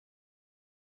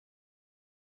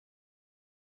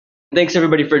Thanks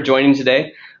everybody for joining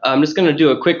today. I'm just going to do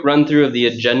a quick run through of the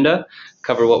agenda,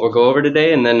 cover what we'll go over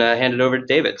today, and then hand it over to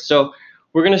David. So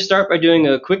we're going to start by doing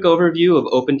a quick overview of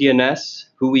OpenDNS,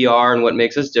 who we are and what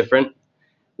makes us different.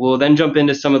 We'll then jump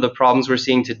into some of the problems we're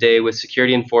seeing today with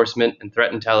security enforcement and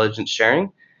threat intelligence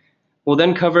sharing. We'll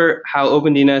then cover how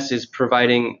OpenDNS is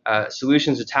providing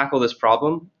solutions to tackle this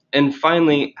problem, and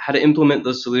finally, how to implement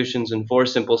those solutions in 4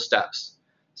 simple steps.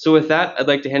 So with that, I'd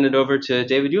like to hand it over to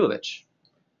David Ulevitch.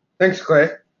 Thanks, Clay.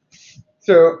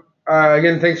 So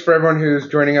again, thanks for everyone who's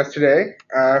joining us today.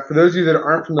 For those of you that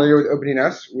aren't familiar with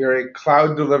OpenDNS, we are a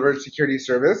cloud-delivered security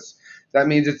service. That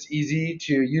means it's easy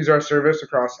to use our service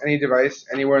across any device,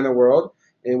 anywhere in the world,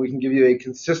 and we can give you a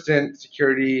consistent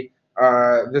security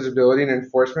visibility and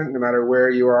enforcement no matter where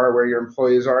you are, where your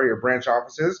employees are, your branch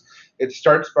offices. It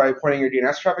starts by pointing your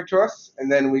DNS traffic to us,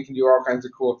 and then we can do all kinds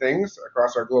of cool things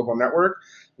across our global network.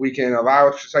 We can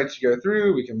allow sites to go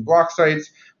through, we can block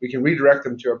sites, we can redirect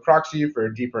them to a proxy for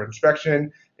a deeper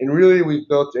inspection, and really we've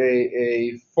built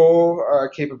a full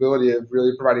capability of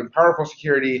really providing powerful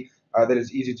security that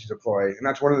is easy to deploy. And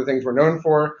that's one of the things we're known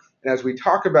for. And as we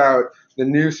talk about the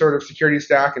new sort of security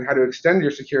stack and how to extend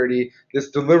your security, this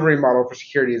delivery model for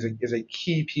security is a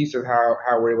key piece of how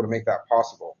we're able to make that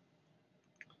possible.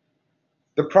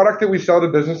 The product that we sell to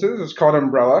businesses is called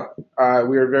Umbrella.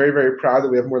 We are very, very proud that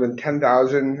we have more than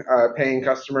 10,000 paying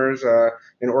customers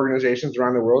in organizations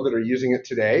around the world that are using it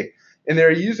today. And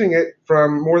they're using it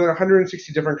from more than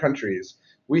 160 different countries.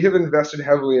 We have invested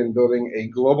heavily in building a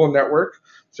global network.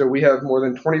 So we have more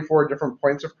than 24 different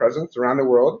points of presence around the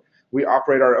world. We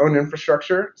operate our own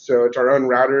infrastructure. So it's our own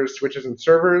routers, switches, and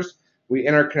servers. We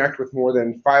interconnect with more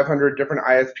than 500 different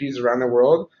ISPs around the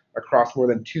world across more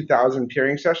than 2,000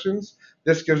 peering sessions.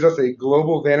 This gives us a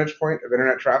global vantage point of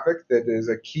internet traffic that is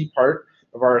a key part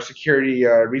of our security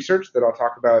research that I'll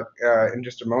talk about in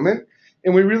just a moment.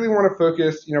 And we really want to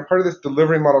focus, part of this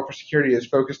delivery model for security is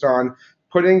focused on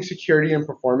putting security and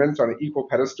performance on equal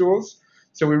pedestals.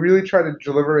 So we really try to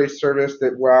deliver a service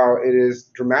that, while it is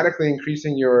dramatically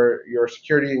increasing your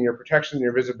security and your protection and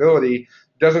your visibility,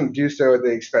 doesn't do so at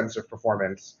the expense of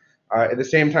performance. At the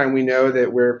same time, we know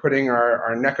that we're putting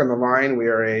our neck on the line. We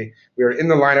are in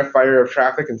the line of fire of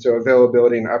traffic, and so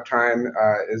availability and uptime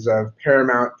is of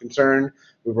paramount concern.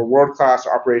 We have a world-class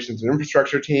operations and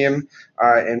infrastructure team,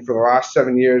 and for the last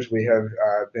 7 years, we have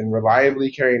been reliably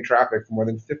carrying traffic for more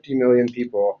than 50 million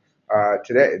people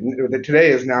today.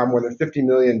 Today is now more than 50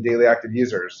 million daily active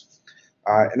users.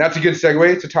 And that's a good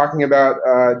segue to talking about,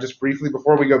 just briefly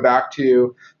before we go back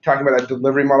to talking about that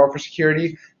delivery model for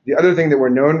security, the other thing that we're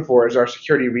known for is our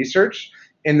security research.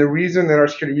 And the reason that our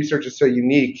security research is so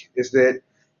unique is that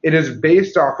it is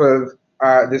based off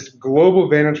of this global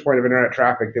vantage point of internet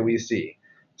traffic that we see.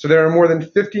 So there are more than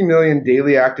 50 million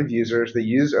daily active users that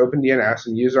use OpenDNS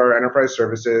and use our enterprise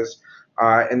services,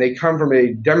 and they come from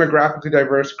a demographically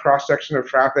diverse cross-section of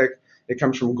traffic. It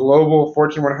comes from global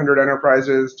Fortune 100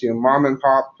 enterprises to mom and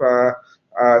pop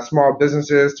small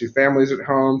businesses, to families at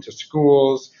home, to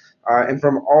schools, and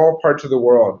from all parts of the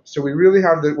world. So we really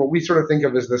have what we sort of think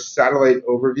of as the satellite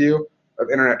overview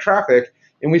of internet traffic,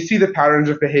 and we see the patterns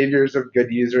of behaviors of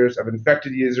good users, of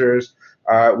infected users.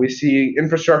 We see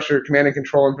infrastructure, command and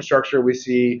control infrastructure. We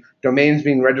see domains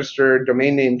being registered,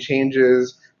 domain name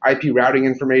changes, IP routing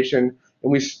information,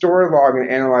 and we store, log,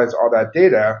 and analyze all that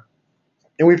data.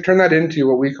 And we've turned that into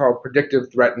what we call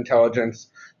predictive threat intelligence.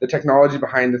 The technology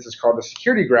behind this is called the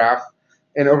security graph.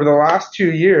 And over the last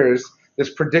 2 years,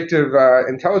 this predictive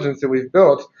intelligence that we've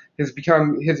built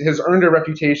has earned a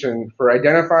reputation for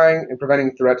identifying and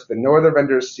preventing threats that no other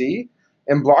vendors see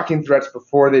and blocking threats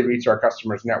before they reach our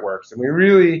customers' networks. And we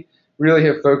really, really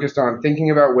have focused on thinking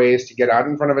about ways to get out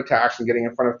in front of attacks and getting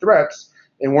in front of threats.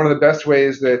 And one of the best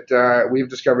ways that we've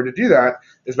discovered to do that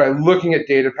is by looking at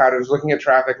data patterns, looking at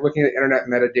traffic, looking at internet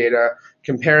metadata,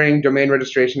 comparing domain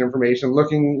registration information,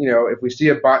 looking, if we see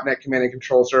a botnet command and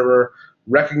control server,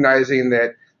 recognizing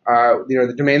that,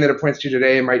 the domain that it points to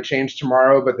today might change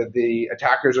tomorrow, but that the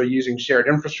attackers are using shared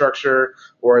infrastructure,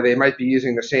 or they might be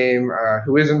using the same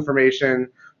whois information,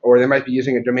 or they might be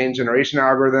using a domain generation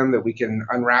algorithm that we can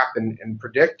unwrap and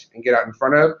predict and get out in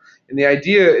front of. And the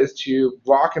idea is to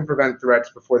block and prevent threats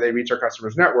before they reach our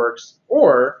customers' networks,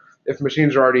 or if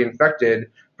machines are already infected,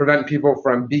 prevent people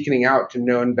from beaconing out to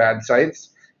known bad sites.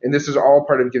 And this is all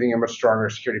part of giving a much stronger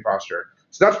security posture.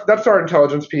 So that's our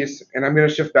intelligence piece, and I'm going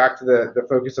to shift back to the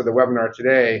focus of the webinar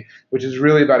today, which is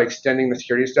really about extending the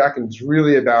security stack, and it's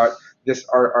really about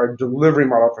our delivery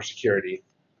model for security.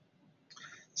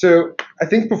 So I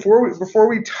think before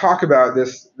we talk about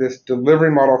this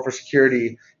delivery model for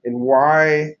security and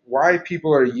why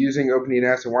people are using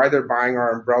OpenDNS and why they're buying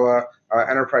our Umbrella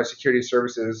enterprise security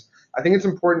services, I think it's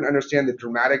important to understand the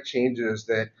dramatic changes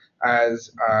that as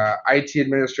IT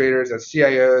administrators, as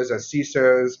CIOs, as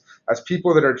CISOs, as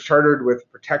people that are chartered with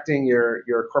protecting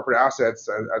your corporate assets,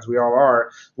 as we all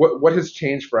are, what has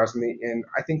changed for us? And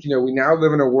I think we now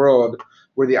live in a world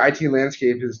where the IT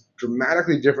landscape is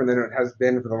dramatically different than it has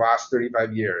been for the last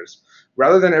 35 years.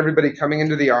 Rather than everybody coming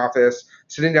into the office,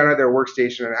 sitting down at their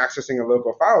workstation and accessing a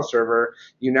local file server,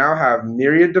 you now have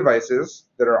myriad devices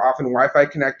that are often Wi-Fi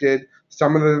connected.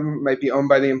 Some of them might be owned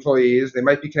by the employees. They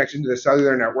might be connected to the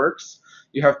cellular networks.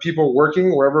 You have people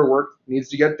working wherever work needs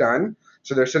to get done.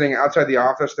 So they're sitting outside the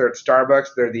office, they're at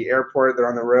Starbucks, they're at the airport, they're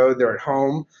on the road, they're at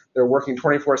home, they're working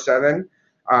 24/7.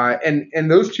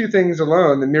 And those two things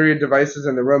alone, the myriad devices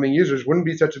and the roaming users, wouldn't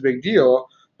be such a big deal.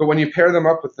 But when you pair them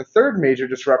up with the third major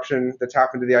disruption that's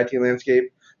happened to the IT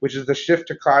landscape, which is the shift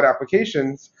to cloud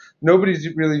applications, nobody's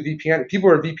really VPN. People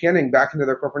are VPNing back into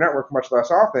their corporate network much less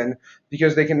often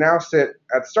because they can now sit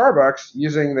at Starbucks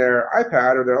using their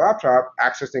iPad or their laptop,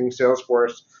 accessing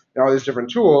Salesforce and all these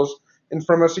different tools. And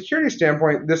from a security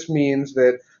standpoint, this means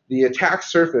that the attack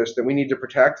surface that we need to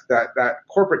protect, that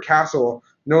corporate castle,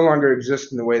 no longer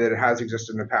exists in the way that it has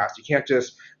existed in the past. You can't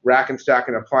just rack and stack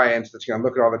an appliance that's going to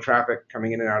look at all the traffic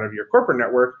coming in and out of your corporate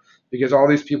network, because all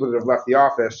these people that have left the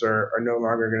office are no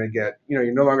longer going to get,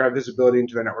 you no longer have visibility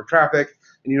into the network traffic,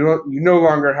 and you no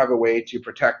longer have a way to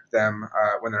protect them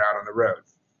when they're out on the road.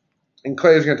 And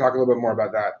Clay is going to talk a little bit more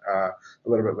about that a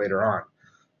little bit later on.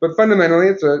 But fundamentally,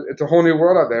 it's a whole new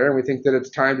world out there, and we think that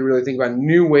it's time to really think about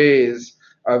new ways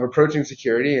of approaching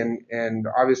security, and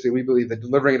obviously we believe that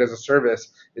delivering it as a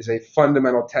service is a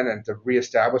fundamental tenet of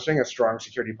reestablishing a strong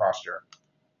security posture.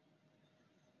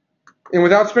 And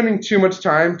without spending too much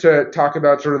time to talk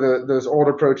about sort of those old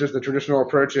approaches, the traditional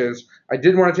approaches, I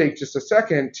did want to take just a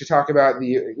second to talk about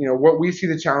what we see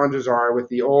the challenges are with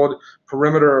the old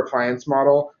perimeter appliance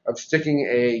model of sticking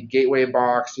a gateway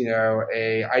box,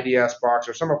 a IDS box,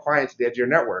 or some appliance at the edge of your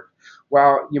network.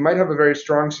 While you might have a very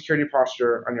strong security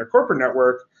posture on your corporate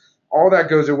network, all that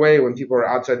goes away when people are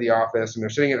outside the office and they're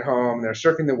sitting at home and they're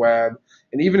surfing the web.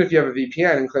 And even if you have a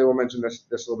VPN, and Clay will mention this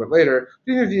a little bit later,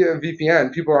 even if you have a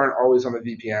VPN, people aren't always on the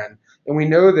VPN. And we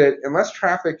know that unless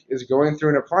traffic is going through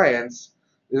an appliance,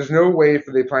 there's no way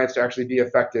for the appliance to actually be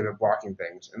effective at blocking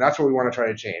things. And that's what we want to try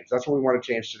to change. That's what we want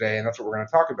to change today, and that's what we're going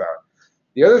to talk about.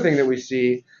 The other thing that we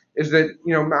see is that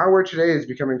malware today has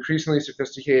become increasingly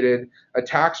sophisticated.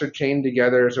 Attacks are chained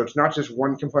together, so it's not just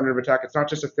one component of attack. It's not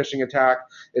just a phishing attack.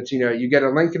 It's you get a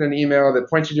link in an email that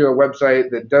points you to a website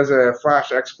that does a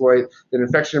flash exploit that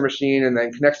infects your machine and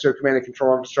then connects to a command and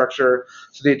control infrastructure.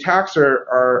 So the attacks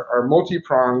are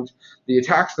multi-pronged. The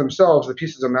attacks themselves, the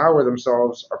pieces of malware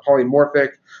themselves, are polymorphic.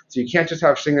 So you can't just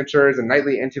have signatures and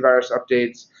nightly antivirus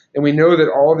updates. And we know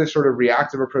that all of these sort of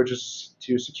reactive approaches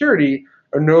to security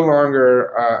are no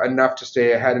longer enough to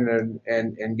stay ahead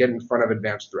and get in front of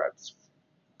advanced threats.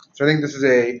 So I think this is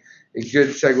a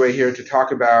good segue here to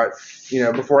talk about,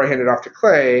 before I hand it off to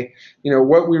Clay,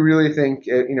 what we really think,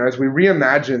 as we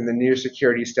reimagine the new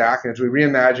security stack and as we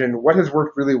reimagine what has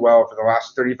worked really well for the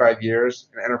last 35 years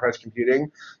in enterprise computing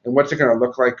and what's it going to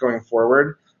look like going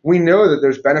forward. We know that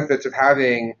there's benefits of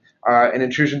having an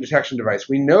intrusion detection device.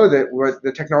 We know that what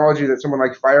the technology that someone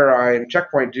like FireEye and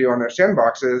Checkpoint do on their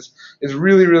sandboxes is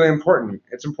really, really important.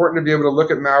 It's important to be able to look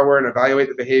at malware and evaluate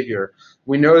the behavior.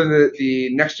 We know that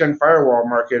the next-gen firewall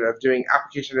market of doing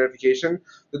application identification,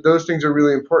 that those things are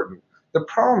really important. The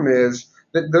problem is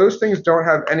that those things don't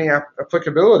have any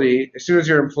applicability as soon as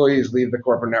your employees leave the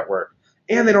corporate network,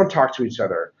 and they don't talk to each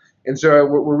other. And so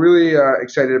what we're really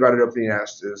excited about at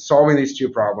OpenDNS is solving these two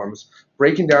problems,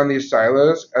 breaking down these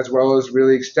silos, as well as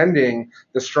really extending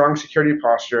the strong security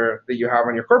posture that you have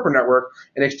on your corporate network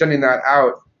and extending that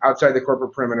outside the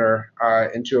corporate perimeter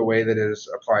into a way that is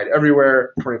applied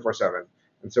everywhere 24/7.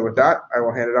 And so with that, I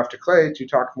will hand it off to Clay to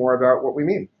talk more about what we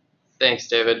mean. Thanks,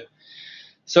 David.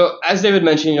 So as David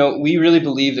mentioned, we really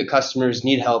believe that customers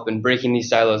need help in breaking these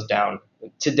silos down.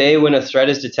 Today, when a threat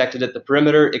is detected at the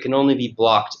perimeter, it can only be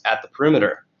blocked at the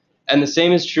perimeter. And the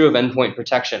same is true of endpoint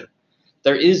protection.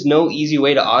 There is no easy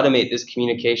way to automate this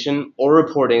communication or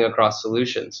reporting across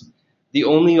solutions. The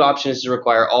only option is to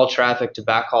require all traffic to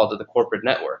backhaul to the corporate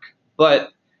network. But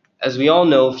as we all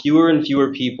know, fewer and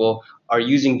fewer people are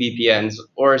using VPNs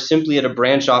or are simply at a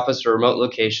branch office or remote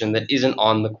location that isn't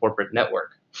on the corporate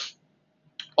network.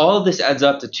 All of this adds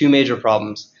up to two major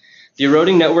problems. The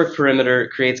eroding network perimeter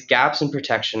creates gaps in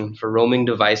protection for roaming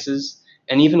devices,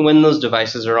 and even when those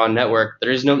devices are on network,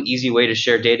 there is no easy way to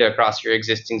share data across your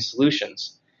existing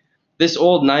solutions. This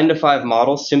old 9-to-5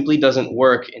 model simply doesn't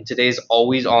work in today's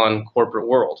always-on corporate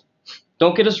world.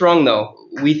 Don't get us wrong though,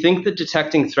 we think that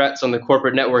detecting threats on the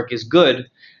corporate network is good,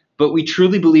 but we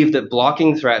truly believe that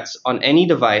blocking threats on any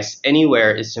device,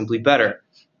 anywhere, is simply better.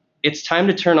 It's time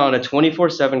to turn on a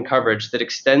 24/7 coverage that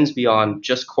extends beyond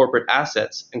just corporate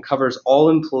assets and covers all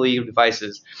employee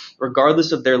devices,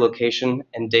 regardless of their location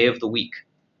and day of the week.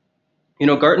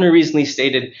 Gartner recently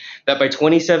stated that by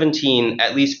 2017,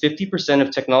 at least 50% of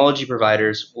technology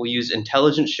providers will use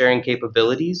intelligence sharing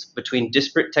capabilities between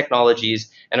disparate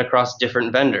technologies and across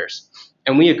different vendors.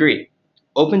 And we agree.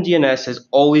 OpenDNS has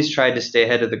always tried to stay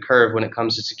ahead of the curve when it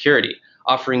comes to security.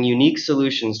 Offering unique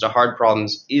solutions to hard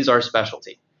problems is our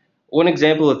specialty. One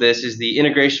example of this is the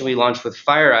integration we launched with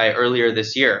FireEye earlier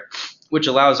this year, which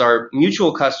allows our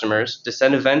mutual customers to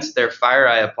send events their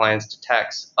FireEye appliance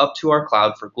detects up to our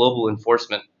cloud for global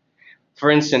enforcement. For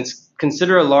instance,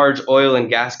 consider a large oil and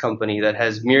gas company that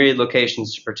has myriad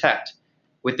locations to protect.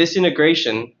 With this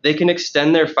integration, they can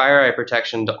extend their FireEye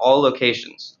protection to all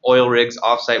locations, oil rigs,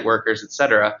 offsite workers,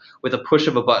 etc., with a push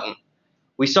of a button.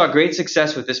 We saw great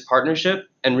success with this partnership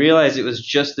and realized it was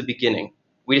just the beginning.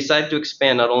 We decided to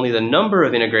expand not only the number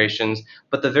of integrations,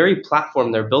 but the very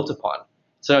platform they're built upon.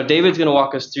 So now David's going to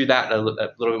walk us through that a little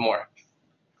bit more.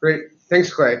 Great.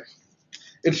 Thanks, Clay.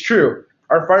 It's true.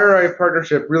 Our FireEye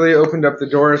partnership really opened up the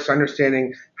doors to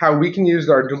understanding how we can use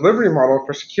our delivery model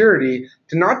for security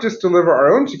to not just deliver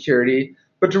our own security,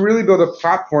 but to really build a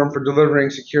platform for delivering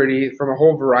security from a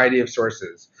whole variety of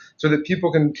sources so that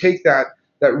people can take that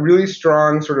really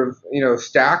strong sort of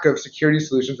stack of security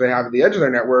solutions they have at the edge of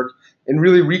their network and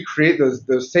really recreate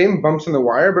those same bumps in the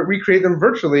wire, but recreate them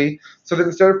virtually so that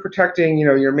instead of protecting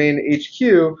your main HQ,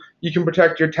 you can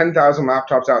protect your 10,000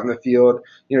 laptops out in the field,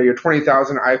 your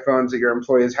 20,000 iPhones that your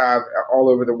employees have all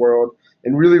over the world,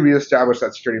 and really reestablish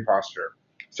that security posture.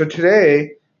 So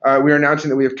today, we are announcing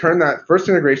that we have turned that first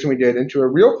integration we did into a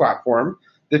real platform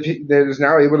that is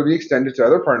now able to be extended to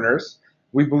other partners.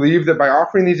 We believe that by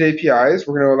offering these APIs,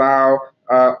 we're going to allow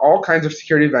all kinds of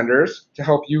security vendors to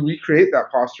help you recreate that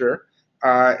posture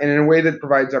and in a way that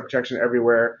provides that protection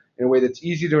everywhere, in a way that's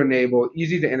easy to enable,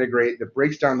 easy to integrate, that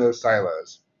breaks down those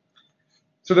silos.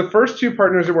 So the first two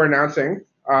partners that we're announcing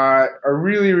are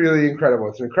really, really incredible.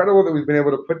 It's incredible that we've been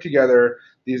able to put together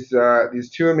these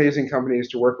two amazing companies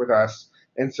to work with us.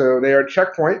 And so they are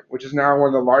Checkpoint, which is now one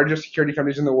of the largest security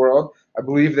companies in the world. I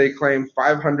believe they claim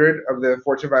 500 of the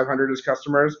Fortune 500 as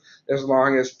customers, as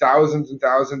long as thousands and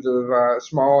thousands of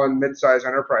small and mid-sized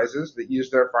enterprises that use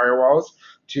their firewalls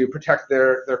to protect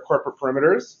their corporate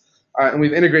perimeters. And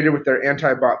we've integrated with their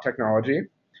anti-bot technology.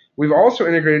 We've also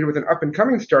integrated with an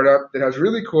up-and-coming startup that has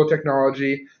really cool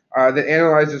technology that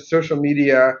analyzes social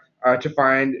media to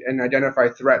find and identify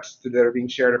threats that are being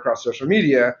shared across social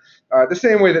media. The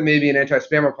same way that maybe an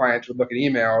anti-spam appliance would look at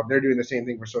email, they're doing the same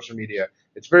thing for social media.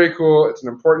 It's very cool. It's an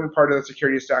important part of the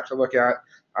security stack to look at,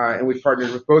 and we've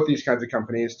partnered with both these kinds of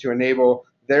companies to enable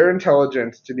their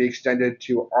intelligence to be extended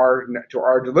to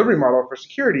our delivery model for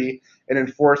security and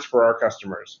enforced for our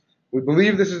customers. We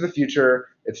believe this is the future.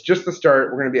 It's just the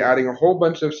start. We're going to be adding a whole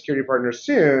bunch of security partners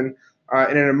soon.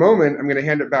 And in a moment, I'm going to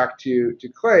hand it back to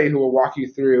Clay, who will walk you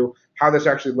through how this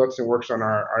actually looks and works on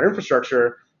our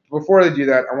infrastructure. Before I do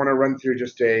that, I want to run through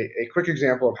just a quick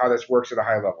example of how this works at a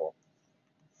high level.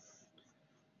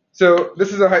 So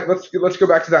this is let's go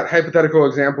back to that hypothetical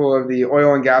example of the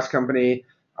oil and gas company.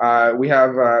 We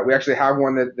actually have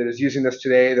one that is using this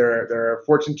today. They're a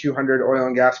Fortune 200 oil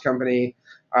and gas company.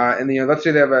 And let's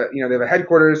say they have a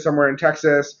headquarters somewhere in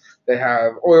Texas. They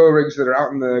have oil rigs that are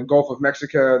out in the Gulf of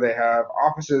Mexico. They have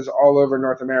offices all over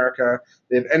North America.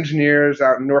 They have engineers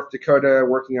out in North Dakota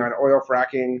working on oil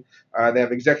fracking. They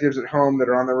have executives at home that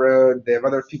are on the road. They have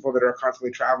other people that are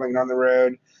constantly traveling on the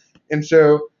road. And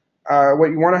so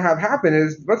what you want to have happen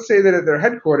is, let's say that at their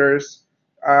headquarters,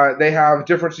 they have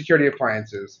different security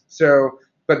appliances.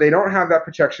 But they don't have that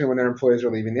protection when their employees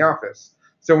are leaving the office.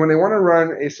 So when they want to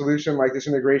run a solution like this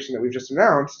integration that we've just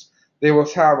announced, they will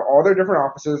have all their different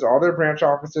offices, all their branch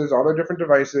offices, all their different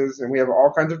devices, and we have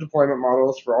all kinds of deployment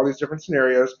models for all these different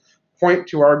scenarios point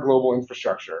to our global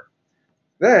infrastructure.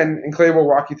 Then, and Clay will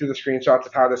walk you through the screenshots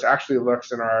of how this actually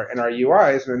looks in our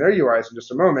UIs and in their UIs in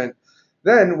just a moment.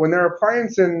 Then, when their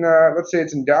appliance let's say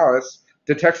it's in Dallas,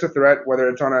 detects a threat, whether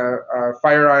it's on a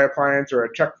FireEye appliance or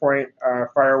a Checkpoint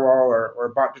firewall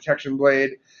or bot detection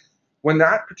blade, when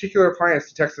that particular appliance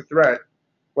detects a threat,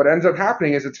 what ends up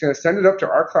happening is it's going to send it up to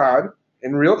our cloud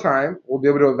in real time. We'll be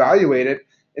able to evaluate it,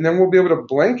 and then we'll be able to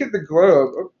blanket the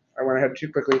globe. Oh, I went ahead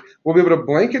too quickly. We'll be able to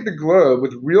blanket the globe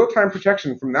with real-time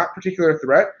protection from that particular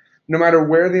threat no matter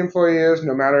where the employee is,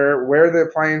 no matter where the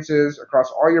appliance is, across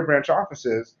all your branch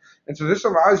offices. And so this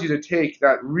allows you to take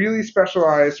that really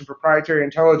specialized and proprietary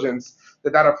intelligence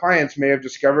that appliance may have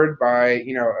discovered by,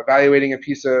 evaluating a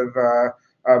piece of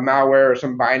malware or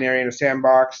some binary in a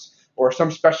sandbox, or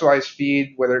some specialized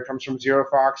feed, whether it comes from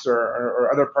ZeroFox or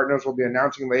other partners we'll be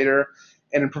announcing later,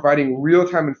 and in providing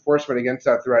real-time enforcement against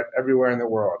that threat everywhere in the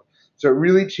world. So it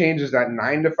really changes that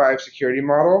 9 to 5 security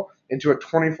model into a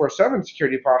 24/7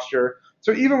 security posture.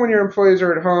 So even when your employees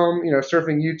are at home,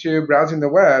 surfing YouTube, browsing the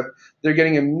web, they're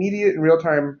getting immediate and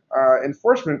real-time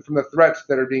enforcement from the threats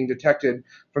that are being detected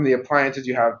from the appliances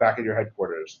you have back at your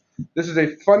headquarters. This is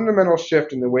a fundamental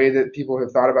shift in the way that people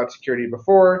have thought about security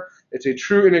before. It's a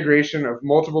true integration of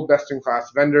multiple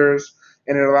best-in-class vendors,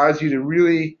 and it allows you to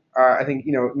really, I think,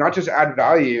 not just add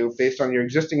value based on your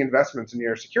existing investments in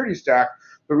your security stack,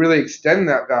 but really extend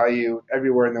that value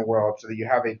everywhere in the world so that you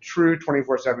have a true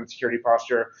 24/7 security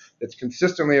posture that's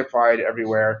consistently applied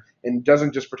everywhere and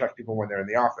doesn't just protect people when they're in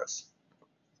the office.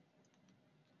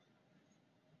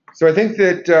 So I think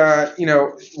that,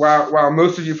 while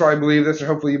most of you probably believe this, and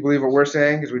hopefully you believe what we're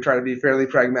saying, because we try to be fairly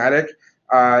pragmatic,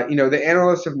 the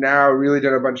analysts have now really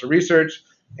done a bunch of research.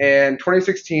 And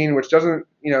 2016, which doesn't,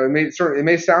 it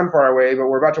may sound far away, but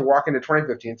we're about to walk into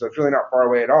 2015, so it's really not far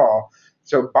away at all.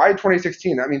 So by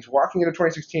 2016, that means walking into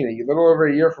 2016, a little over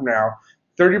a year from now,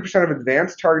 30% of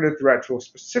advanced targeted threats will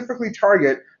specifically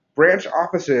target branch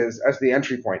offices as the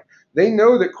entry point. They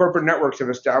know that corporate networks have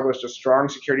established a strong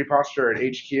security posture at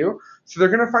HQ, so they're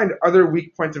going to find other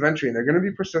weak points of entry, and they're going to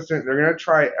be persistent. They're going to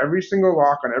try every single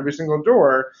lock on every single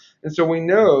door, and so we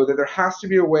know that there has to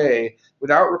be a way,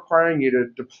 without requiring you to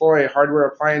deploy hardware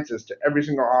appliances to every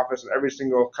single office and every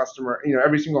single customer,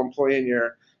 every single employee in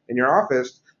your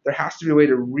office. There has to be a way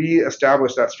to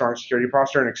re-establish that strong security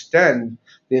posture and extend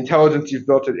the intelligence you've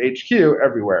built at HQ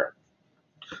everywhere.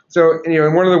 So,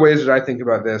 and one of the ways that I think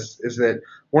about this is that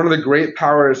one of the great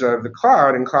powers of the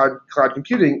cloud and cloud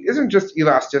computing isn't just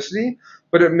elasticity,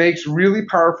 but it makes really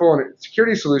powerful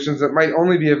security solutions that might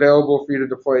only be available for you to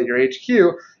deploy at your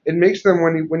HQ. It makes them,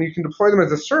 when you can deploy them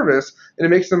as a service, and it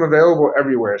makes them available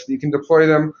everywhere. So you can deploy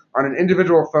them on an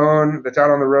individual phone that's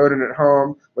out on the road and at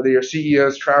home, whether your CEO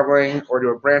is traveling, or to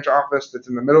a branch office that's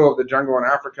in the middle of the jungle in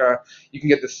Africa. You can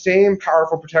get the same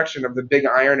powerful protection of the big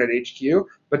iron at HQ,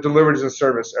 but delivered as a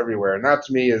service everywhere. And that,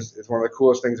 to me, is one of the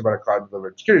coolest things about a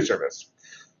cloud-delivered security service.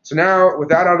 So now, with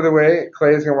that out of the way,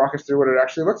 Clay is going to walk us through what it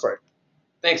actually looks like.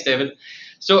 Thanks, David.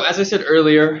 So as I said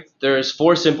earlier, there's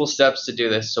 4 simple steps to do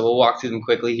this, so we'll walk through them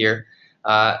quickly here.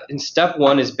 And step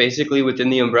 1 is basically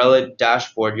within the umbrella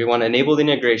dashboard. You want to enable the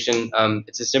integration.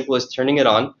 It's as simple as turning it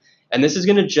on. And this is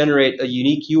going to generate a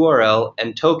unique URL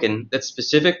and token that's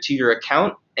specific to your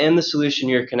account and the solution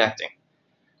you're connecting.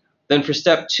 Then for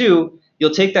step 2, you'll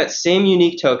take that same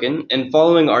unique token and,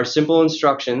 following our simple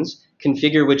instructions,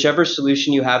 configure whichever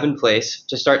solution you have in place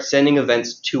to start sending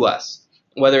events to us.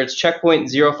 Whether it's Checkpoint,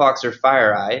 ZeroFox, or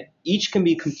FireEye, each can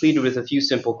be completed with a few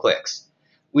simple clicks.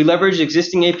 We leverage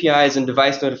existing APIs and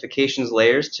device notifications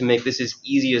layers to make this as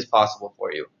easy as possible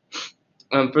for you.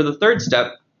 For the third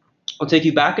step, we'll take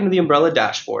you back into the umbrella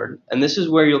dashboard, and this is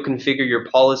where you'll configure your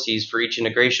policies for each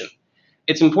integration.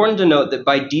 It's important to note that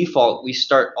by default, we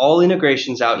start all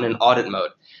integrations out in an audit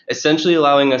mode, essentially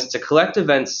allowing us to collect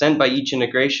events sent by each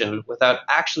integration without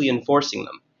actually enforcing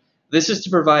them. This is to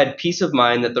provide peace of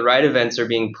mind that the right events are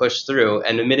being pushed through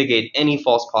and to mitigate any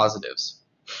false positives.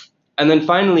 And then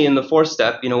finally, in the fourth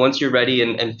step, once you're ready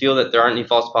and feel that there aren't any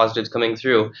false positives coming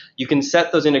through, you can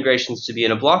set those integrations to be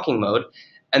in a blocking mode.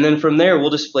 And then from there, we'll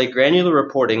display granular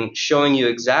reporting showing you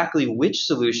exactly which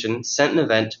solution sent an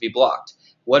event to be blocked,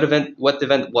 what the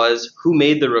event was, who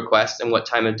made the request, and what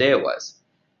time of day it was.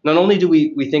 Not only do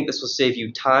we think this will save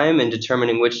you time in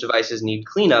determining which devices need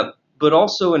cleanup, but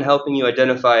also in helping you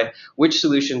identify which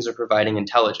solutions are providing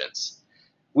intelligence.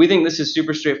 We think this is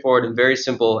super straightforward and very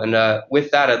simple, and with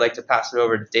that, I'd like to pass it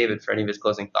over to David for any of his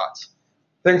closing thoughts.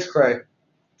 Thanks, Clay.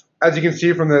 As you can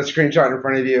see from the screenshot in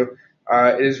front of you,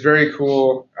 it is very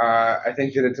cool. I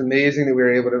think that it's amazing that we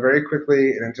were able to very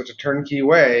quickly and in such a turnkey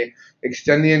way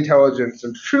extend the intelligence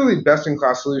and truly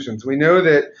best-in-class solutions. We know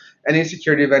that any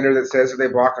security vendor that says that they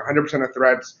block 100% of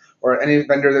threats, or any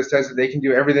vendor that says that they can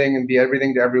do everything and be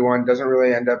everything to everyone, doesn't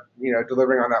really end up,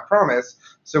 delivering on that promise.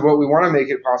 So what we want to make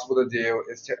it possible to do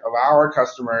is to allow our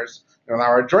customers and allow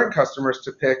our joint customers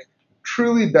to pick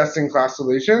truly best-in-class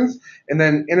solutions, and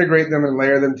then integrate them and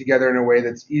layer them together in a way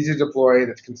that's easy to deploy,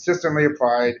 that's consistently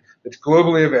applied, that's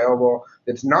globally available,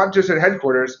 that's not just at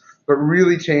headquarters, but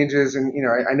really changes. And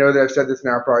I know that I've said this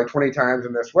now probably 20 times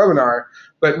in this webinar,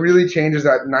 but really changes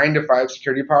that 9 to 5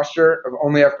 security posture of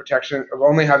only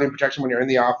having protection when you're in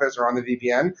the office or on the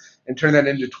VPN, and turn that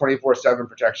into 24/7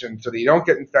 protection so that you don't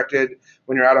get infected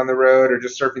when you're out on the road or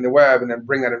just surfing the web, and then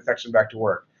bring that infection back to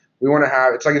work. We want to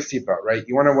have, it's like a seatbelt, right?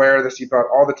 You want to wear the seatbelt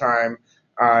all the time,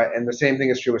 and the same thing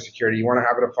is true with security. You want to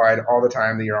have it applied all the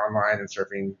time that you're online and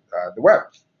surfing the web.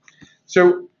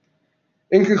 So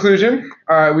in conclusion,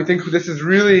 we think this is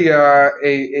really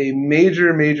a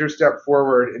major step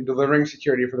forward in delivering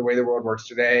security for the way the world works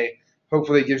today.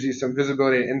 Hopefully it gives you some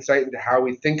visibility and insight into how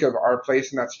we think of our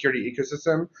place in that security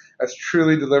ecosystem as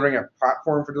truly delivering a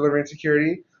platform for delivering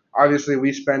security. Obviously,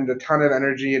 we spend a ton of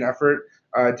energy and effort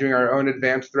doing our own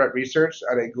advanced threat research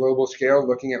at a global scale,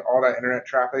 looking at all that internet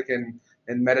traffic and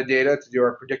metadata to do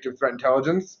our predictive threat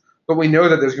intelligence. But we know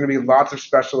that there's going to be lots of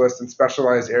specialists and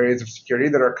specialized areas of security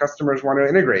that our customers want to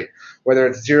integrate, whether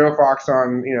it's ZeroFox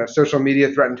on social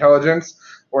media threat intelligence,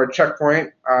 or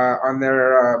Checkpoint on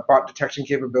their bot detection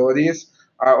capabilities,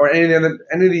 or any of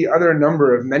the other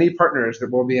number of many partners that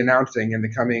we'll be announcing in the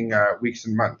coming weeks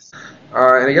and months.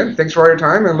 And again, thanks for all your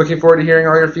time, and looking forward to hearing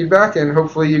all your feedback, and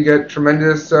hopefully you get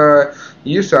tremendous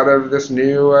use out of this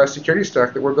new security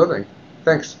stack that we're building.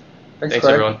 Thanks. Thanks,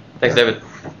 everyone. Thanks, David.